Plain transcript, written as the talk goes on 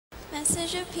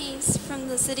Message of peace from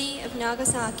the city of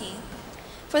Nagasaki.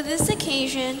 For this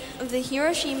occasion of the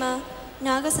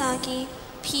Hiroshima-Nagasaki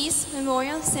Peace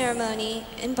Memorial Ceremony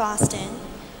in Boston,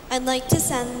 I'd like to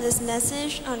send this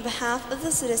message on behalf of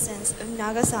the citizens of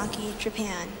Nagasaki,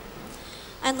 Japan.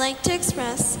 I'd like to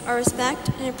express our respect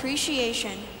and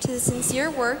appreciation to the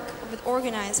sincere work of the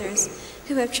organizers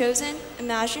who have chosen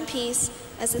Imagine Peace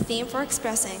as a theme for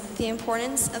expressing the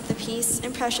importance of the peace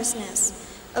and preciousness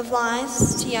of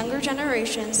lives to younger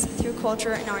generations through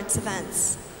culture and arts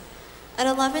events. At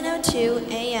 11:02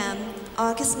 a.m.,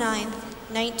 August 9,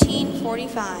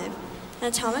 1945, an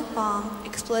atomic bomb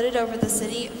exploded over the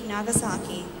city of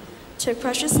Nagasaki, took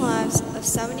precious lives of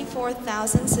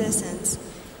 74,000 citizens,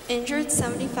 injured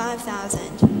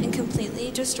 75,000, and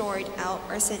completely destroyed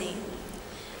our city.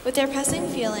 With their pressing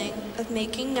feeling of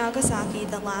making Nagasaki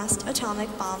the last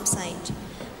atomic bomb site,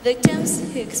 victims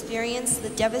who experienced the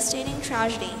devastating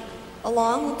tragedy,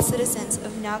 along with citizens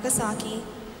of Nagasaki,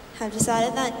 have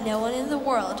decided that no one in the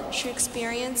world should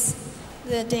experience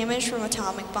the damage from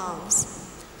atomic bombs.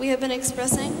 We have been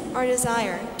expressing our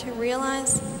desire to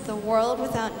realize the world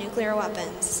without nuclear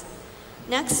weapons.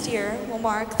 Next year will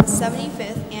mark the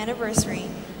 75th anniversary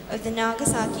of the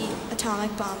Nagasaki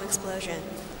atomic bomb explosion.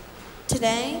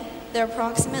 Today, there are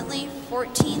approximately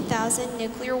 14,000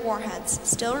 nuclear warheads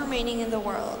still remaining in the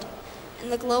world, and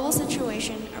the global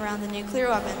situation around the nuclear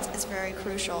weapons is very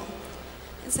crucial.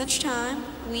 In such time,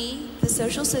 we, the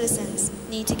social citizens,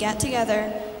 need to get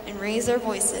together and raise our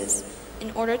voices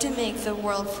in order to make the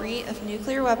world free of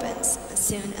nuclear weapons as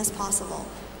soon as possible.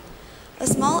 A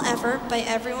small effort by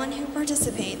everyone who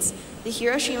participates in the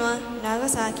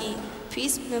Hiroshima-Nagasaki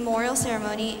Peace Memorial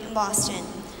Ceremony in Boston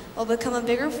will become a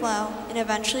bigger flow and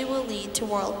eventually will lead to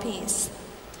world peace.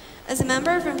 As a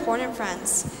member of Important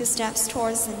Friends who steps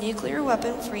towards the nuclear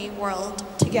weapon-free world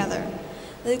together,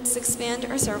 let's expand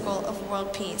our circle of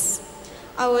world peace.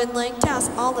 I would like to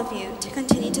ask all of you to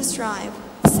continue to strive,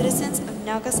 citizens of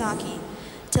Nagasaki,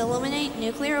 to eliminate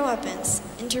nuclear weapons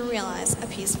and to realize a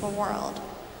peaceful world.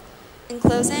 In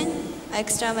closing, I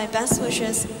extend my best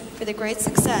wishes for the great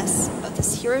success of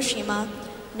this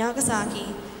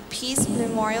Hiroshima-Nagasaki Peace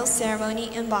Memorial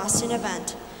Ceremony in Boston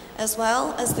event, as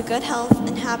well as the good health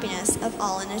and happiness of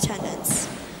all in attendance.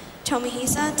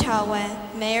 Tomihisa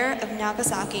Taue, Mayor of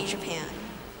Nagasaki, Japan.